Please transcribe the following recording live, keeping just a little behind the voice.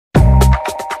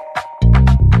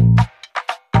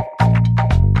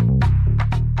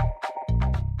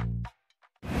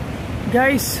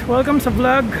Guys, welcome sa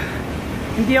vlog.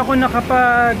 Hindi ako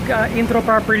nakapag-intro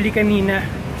properly kanina,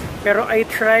 pero I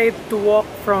tried to walk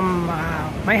from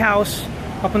my house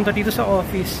papunta dito sa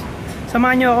office.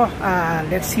 Samahan nyo ako.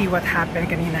 Let's see what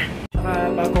happened kanina.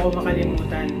 Bago ko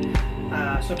makalimutan,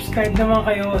 subscribe naman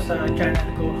kayo sa channel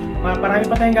ko. Marami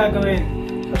pa tayong gagawin.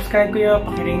 Subscribe kayo,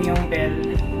 pakiring yung bell,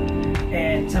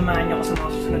 and samahan nyo ako sa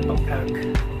mga susunod pang vlog.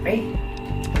 Okay?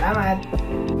 Salamat!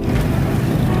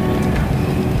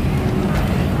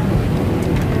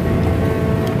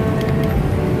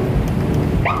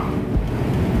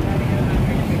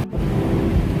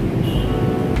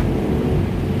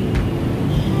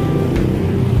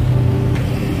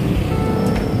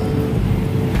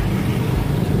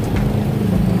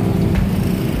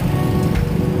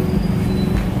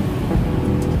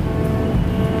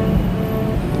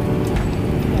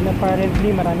 Apparently,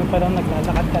 marami pa lang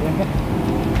naglalakad talaga.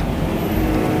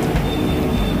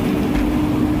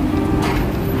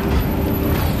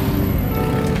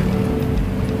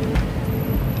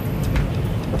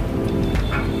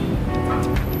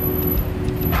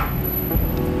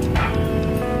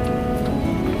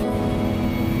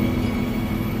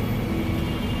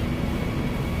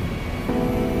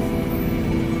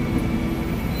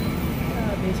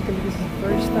 Basically, this is the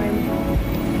first time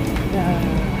na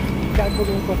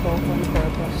gagawin ko to on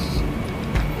purpose.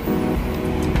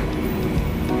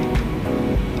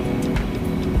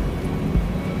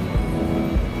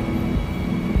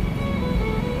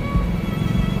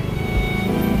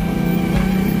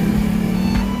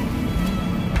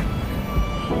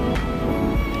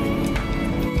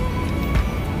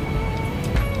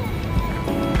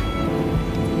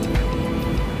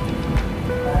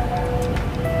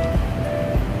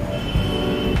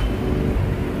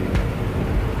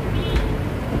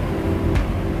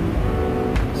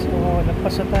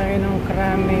 Pasa tayo ng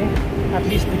Krame, at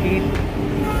least the gate.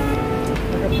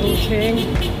 We're approaching.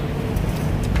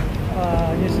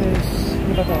 This is,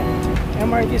 ano ba to?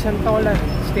 MRT Santolan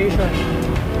Station.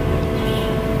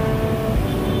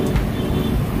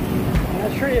 I'm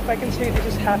not sure if I can say this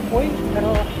is halfway,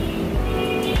 pero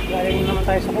galing naman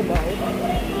tayo sa Cubao.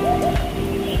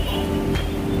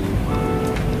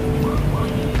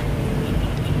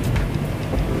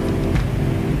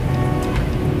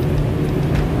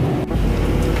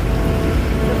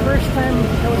 First time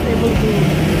I was able to do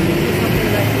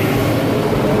something like this.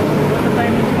 At the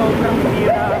time it's sobrang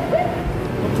hirap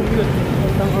mag-commute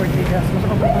ng Ortigas, mas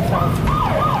papuntang south.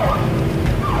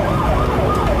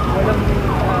 Walang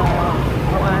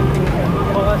makanting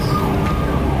bus,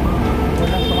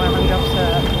 walang tumatanggap sa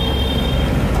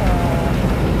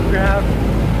Grab,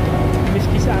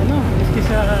 miski sa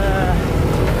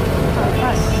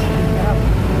bus.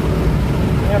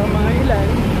 Pero mga ilan,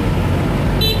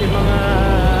 yung mga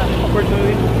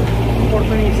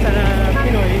opportunista na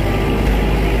Pinoy,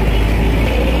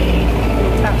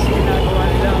 yung taxi na gawa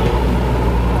nilang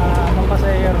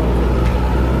pampasahero,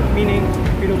 meaning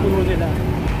pinupuno nila,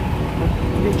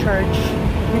 they charge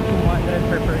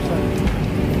 200 per person.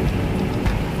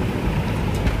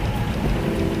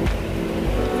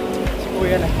 Si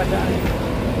Kuya nagpadaan,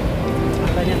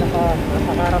 akala niya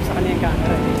nakaharap sa kanyang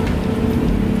camera.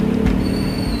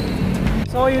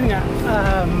 So yun nga,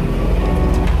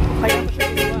 kaya ko siya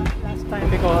ginawa last time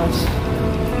because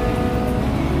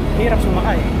hirap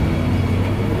sumakay,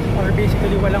 or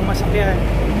basically walang masakyan.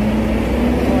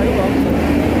 So ano ba,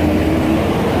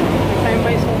 time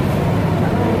myself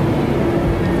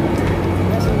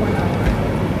less than 1 hour.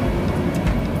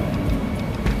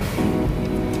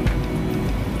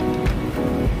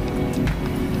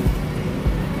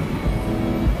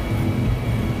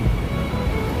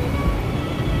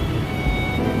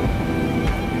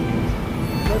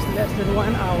 Less than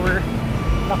 1 hour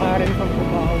lakarin from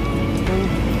Cubao to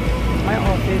my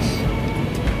office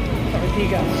sa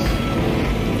Ortigas.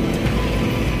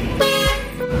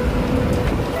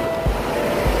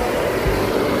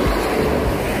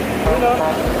 Hello,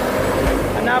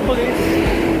 Annapolis.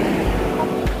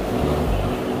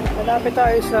 Malapit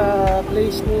tayo sa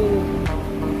place ni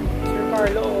Sir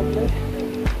Carlo. Okay,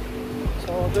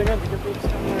 so doon yung video place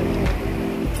naman.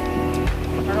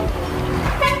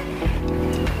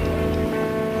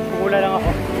 Wala lang ako.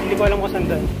 Hindi ko alam kung saan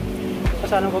doon.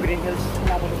 Pasanan ko Green Hills,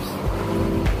 Annapolis.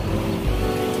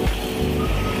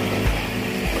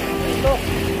 Ito.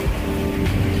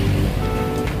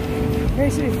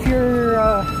 Guys, if you're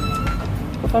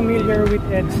familiar with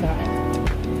Edsa,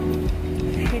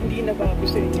 hindi na bago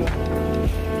sa inyo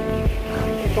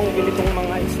itong ganitong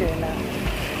mga eksena.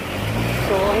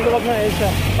 So, ang luwag na Edsa,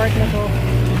 part na to,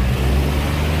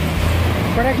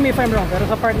 correct me if I'm wrong, pero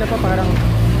sa part na to parang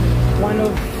one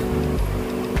of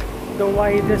the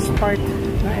widest part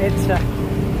ng Edsa.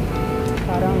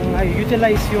 Parang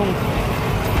utilize yung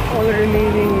all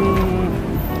remaining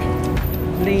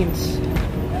lanes.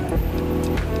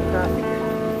 Traffic.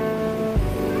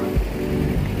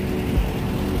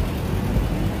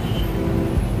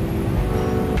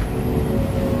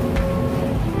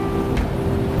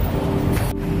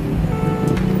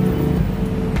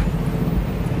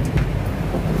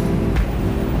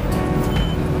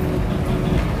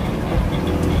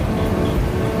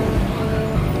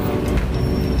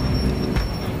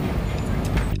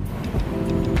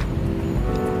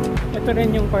 Ito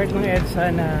rin yung part ng Edsa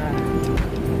na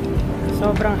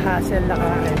sobrang hassle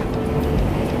lakarin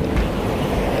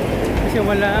kasi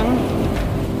walang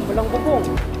bubong,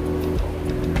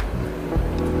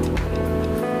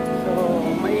 so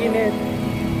mainit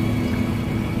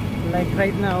like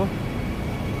right now.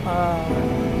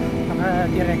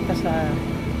 Nakadirekta sa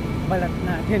balat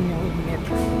natin yung init.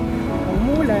 Kung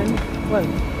umulan, well,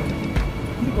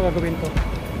 hindi ko gagawin to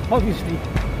obviously.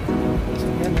 So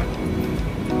yan,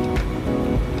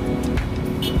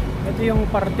 ito yung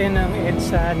parte ng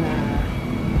Edsa na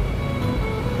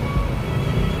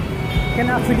can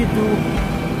actually do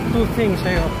two things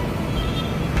sa'yo.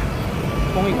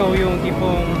 Kung ikaw yung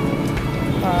tipong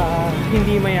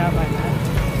hindi mayaman.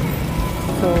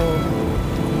 So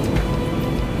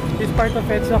this part of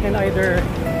Edsa can either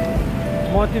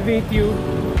motivate you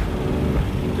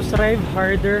to strive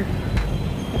harder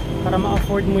para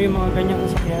ma-afford mo yung mga ganyang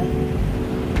sasakyan,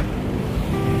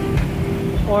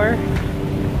 or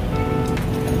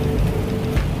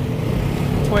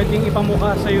pwedeng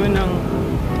ipamukha sa'yo ng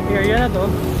area na to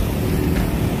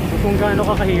kung gaano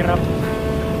ka kahirap.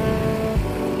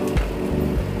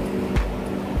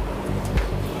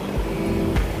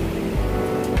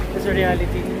 That's the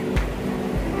reality.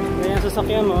 Ganyan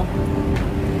sasakyan mo,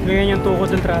 ganyan yung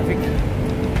tukod ng traffic.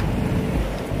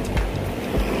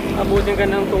 Abutin ka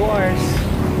ng 2 hours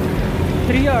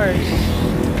 3 hours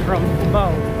from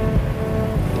Cubao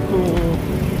to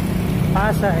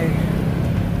Pasay.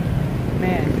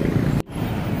 Man,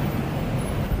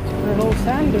 Colonel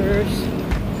Sanders,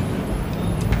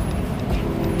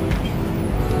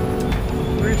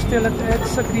 we're still at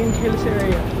Edsa Green Hills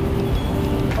area.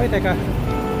 Oy, teka,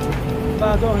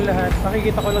 bago ang lahat,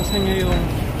 pakikita ko lang sa inyo yung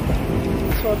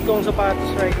suot kong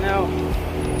sapatos right now.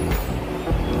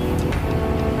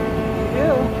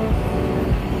 Ew.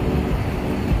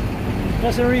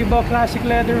 Nasa Reebok Classic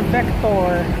Leather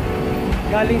Vector,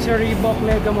 galing sa Reebok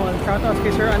Mega Mall. Shoutout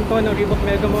kay Sir Anton ng Reebok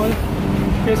Mega Mall.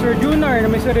 Kay Sir Junar na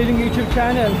may sariling YouTube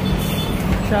channel.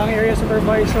 Siya ang area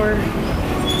supervisor.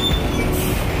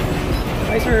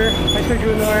 Hi Sir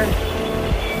Junar.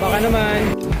 Baka naman.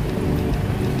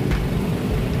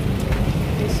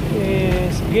 This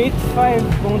is Gate 5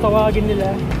 kung tawagin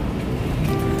nila.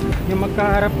 Yung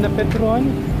magkaharap na Petron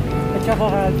at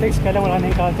saka Caltex. Kaya lang wala na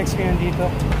yung Caltex ngayon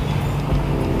dito.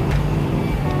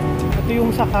 Ito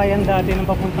yung sakayan dati ng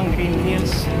papuntang Green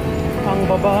Hills. Ang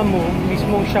baba mo,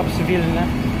 mismong Shopsville na.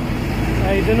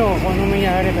 I don't know kung anong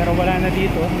nangyari pero wala na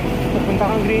dito. Papunta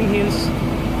kang Green Hills,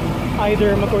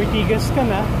 either mag-Ortigas ka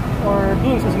na or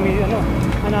dun sa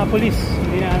Annapolis.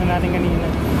 Hindi na natin kanina.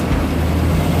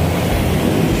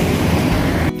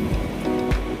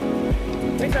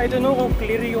 Guys, I don't know kung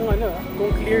clear yung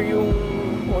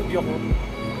audio ko.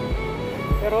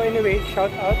 Pero anyway,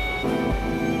 shout out.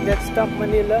 Let's Talk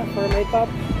Manila for my top.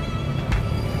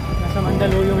 Nasa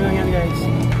Mandaluyong lang yan guys.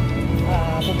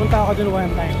 Pupunta ako dun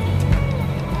one time.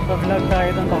 Pag-vlog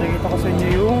tayo doon, pakikita ko sa inyo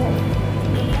yung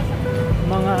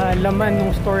mga laman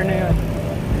ng store na yun.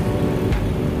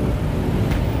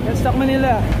 Let's Talk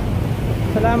Manila.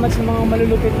 Salamat sa mga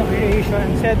malulupit na creation.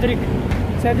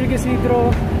 Cedric Isidro,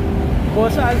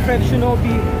 Boss Alfred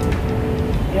Shinobi.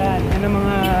 Yan ang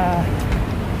mga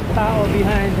tao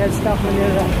behind Let's Talk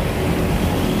Manila.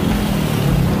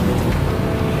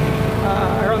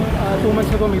 Around 2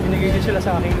 months ago may binigay din sila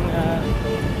sa aking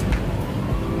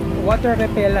water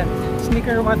repellent,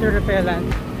 sneaker water repellent.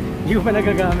 Hindi ko pa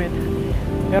nagagamit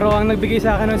pero ang nagbigay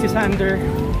sa akin nun si Sander.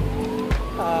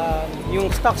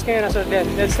 Yung stocks ngayon nasa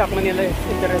Let's Talk Manila if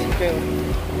interested kayo.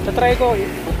 So try ko,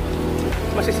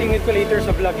 masisingit ko later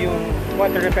sa vlog yung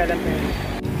water repellent na yun.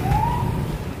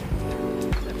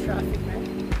 The traffic man.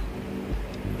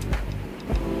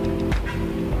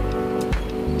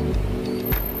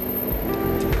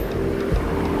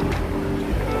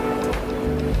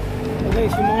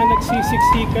 Guys, yung mga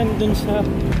nagsisiksikan dun sa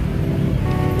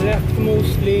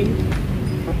leftmost lane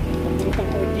papuntang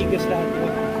Ortigas lahat po.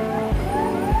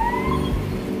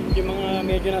 Yung mga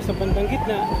medyo nasa bandang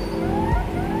gitna,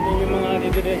 yung mga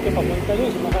didiretso papunta dun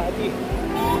sa Makati,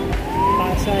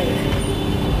 Pasay.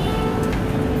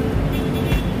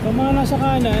 So mga nasa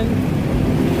kanan,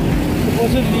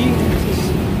 supposedly this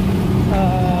is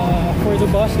for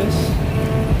the buses.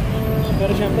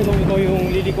 Pero syempre kung ikaw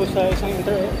yung liliko sa isang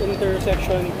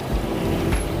intersection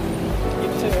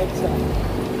dito sa Edsa,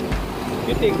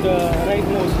 you take the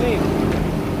rightmost lane.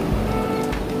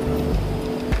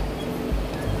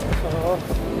 So,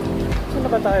 saan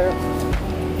na ba tayo?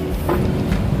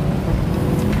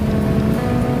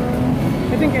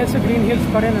 I think Edsa Green Hills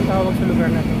pa rin ang tawag sa lugar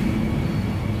na to.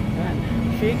 Ayan,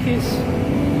 Shakey's.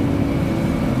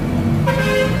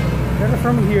 Pero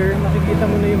from here, nakikita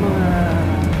mo na yung mga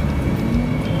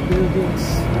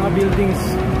buildings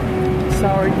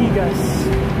sa Ortigas.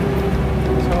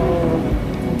 So,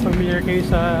 kung familiar kayo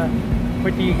sa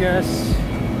Ortigas,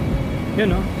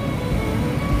 yun o.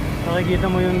 Nakikita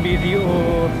mo yung video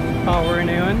tower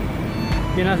na yun.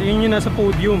 Yun yung nasa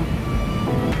podium.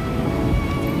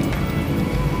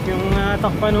 Yung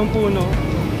takpan ng puno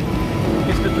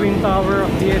is the Twin Tower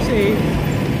of DSA.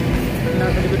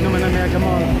 Nasa likod naman ng Mega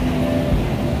Mall.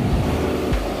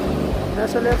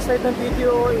 Nasa left side ng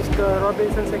video is the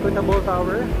Robinson's Equitable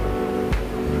Tower.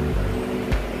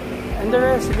 And the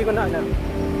rest, hindi ko na alam.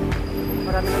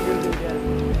 Marami ng building dyan.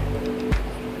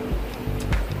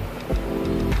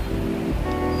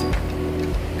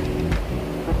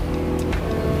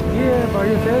 Yeah,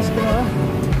 Barrio Festa.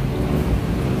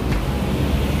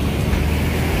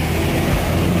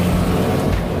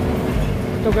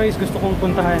 Ito guys, gusto kong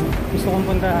puntahan.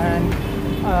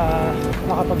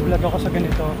 Makapag-vlog ako sa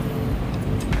ganito.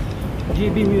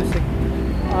 GB Music.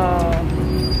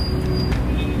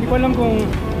 Hindi ko alam kung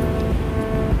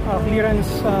clearance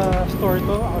store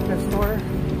to, outlet store,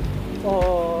 o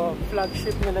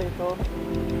flagship nila ito.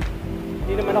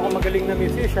 Hindi naman ako magaling na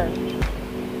musician,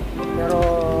 pero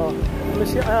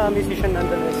musician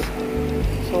nonetheless.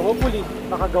 So hopefully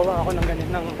makagawa ako ng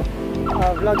ganitong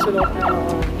vlog sa loob ng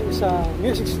isang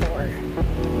music store.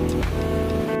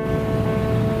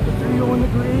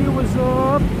 What's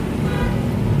up?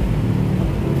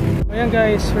 Ayan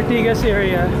guys, Ortigas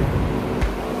area.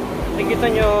 Nakikita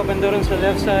nyo, banda ron sa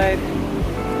left side,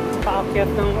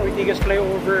 paakyat ng Ortigas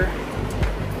flyover,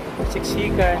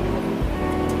 siksikan.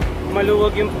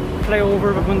 Maluwag yung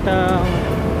flyover papuntang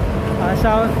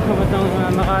south, papuntang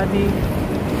Makati.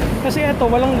 Kasi ito,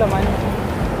 walang laman.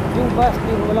 Yung bus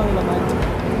din, walang laman.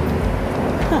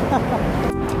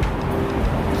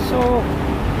 So,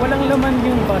 walang laman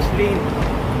yung bus lane.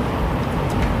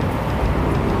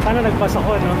 Sana nag-bus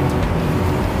ako, no?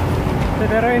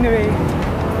 Pero anyway,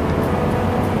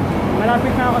 malapit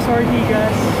na ako sa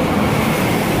Ortigas.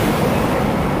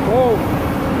 Wow!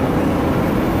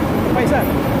 Pa isa.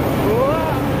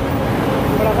 Wow!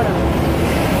 Wala ka na.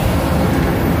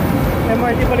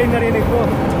 MRT pala yung narinig ko.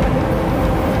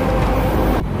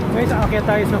 Guys, aakyat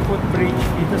tayo sa footbridge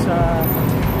dito sa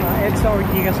Edsa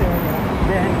Ortigas area.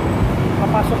 Then,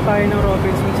 papasok tayo ng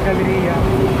Robinson's Galleria.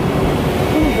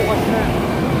 Bukas na.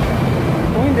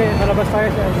 Kung hindi, nalabas tayo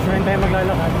sa Edsa, tayo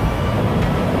maglalakad.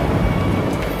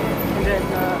 And then,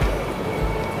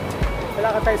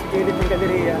 lalakad tayo sa gilid ng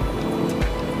Galleria.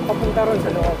 Papunta ron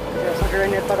sa loob. Kasi sa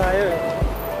granite pa tayo eh.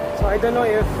 So, I don't know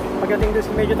if pagdating doon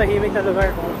sa medyo tahimik na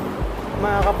lugar ko,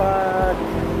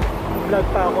 makakapag-vlog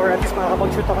pa ako or at least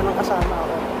makakapag-shoot ako ng kasama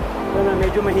ako. Pero na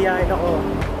medyo mahihain ako.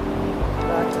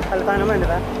 Halata naman, di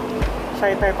ba?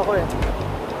 Shy type ako eh.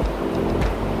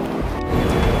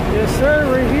 Yes sir,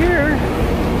 we're here.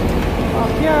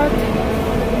 Akyat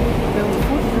ng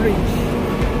footbridge.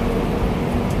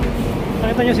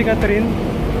 Nakita nyo si Catherine?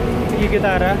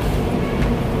 Nagigitara.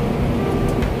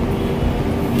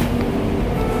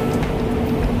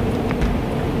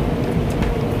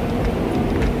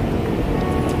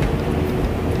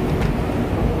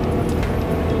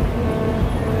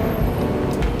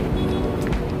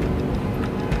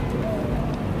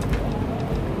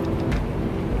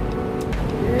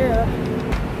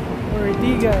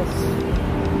 Ortigas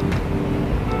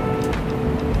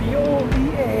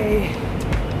POBA.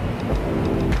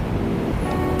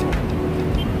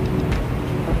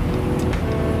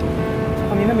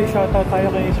 Kanina may shoutout tayo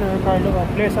kay Sir Carlo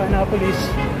Ople sa Annapolis.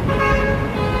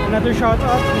 Another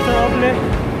shoutout, Mr. Ople.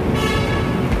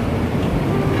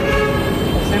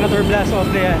 Senator Blas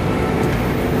Ople yan.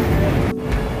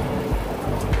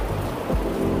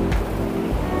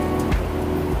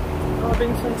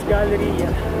 Robinson's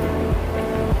Galleria.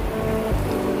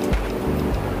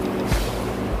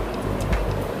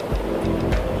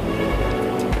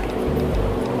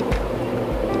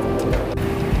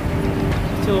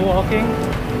 Still walking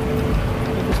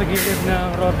dito sa gilid ng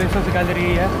Robinson's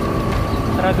Galleria.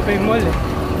 Sarado pa yung mall eh.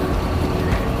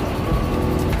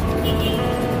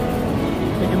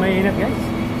 Medyo mainit guys.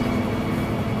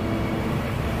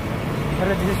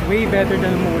 Pero this is way better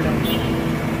than umulan.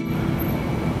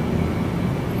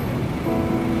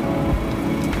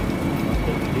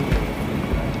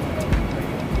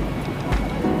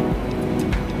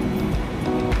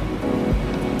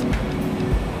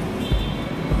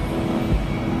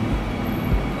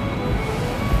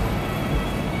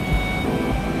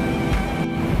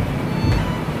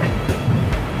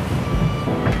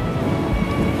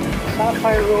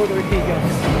 Sapphire Road,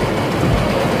 Ortigas.